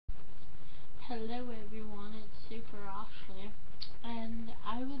Hello everyone, it's Super Ashley, and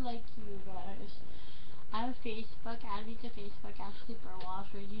I would like you guys. I have Facebook, add me to Facebook, Ashley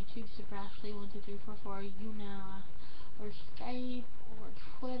Burwash, or YouTube, Super Ashley 12344, you know, or Skype, or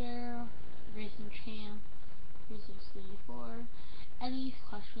Twitter, Racing Champ 3634. Any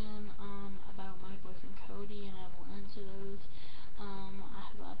question about my boyfriend Cody, and I will answer those. I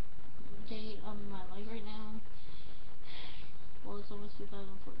have a date of my life right now. Well, it's almost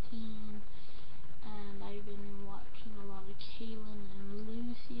 2014. And I've been watching a lot of Kaylin and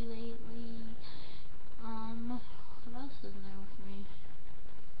Lucy lately. What else is new with me?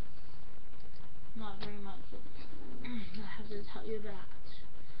 Not very much. I have to tell you that.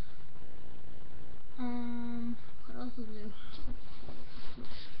 What else is new?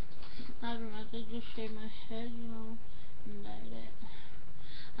 Not very much. I just shaved my head, and dyed it.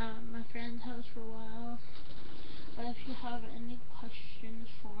 At my friend's house for a while. But if you have any questions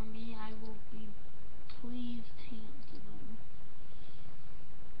for me, I will be pleased to answer them.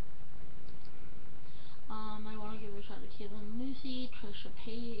 I want to give a shout out to Caitlin, Lucy, Trisha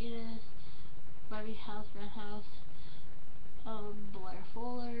Paytas, Barbie House, Red House, Blair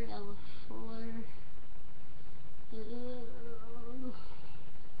Fuller, Ella Fuller,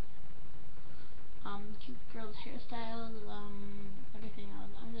 Cute Girls Hairstyles, everything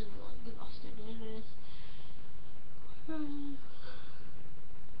else. I'm just really exhausted. It is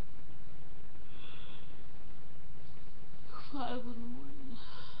 5 in the morning.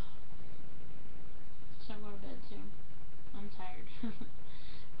 So I'm going to bed soon. I'm tired.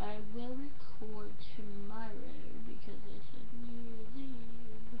 But I will record tomorrow because it's New Year's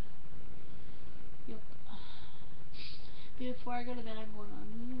Eve. Yep. Before I go to bed, I'm going on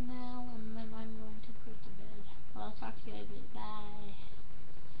mute now, and then I'm going to put to bed. Well, I'll talk to you guys later. Bye.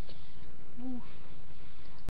 Oof.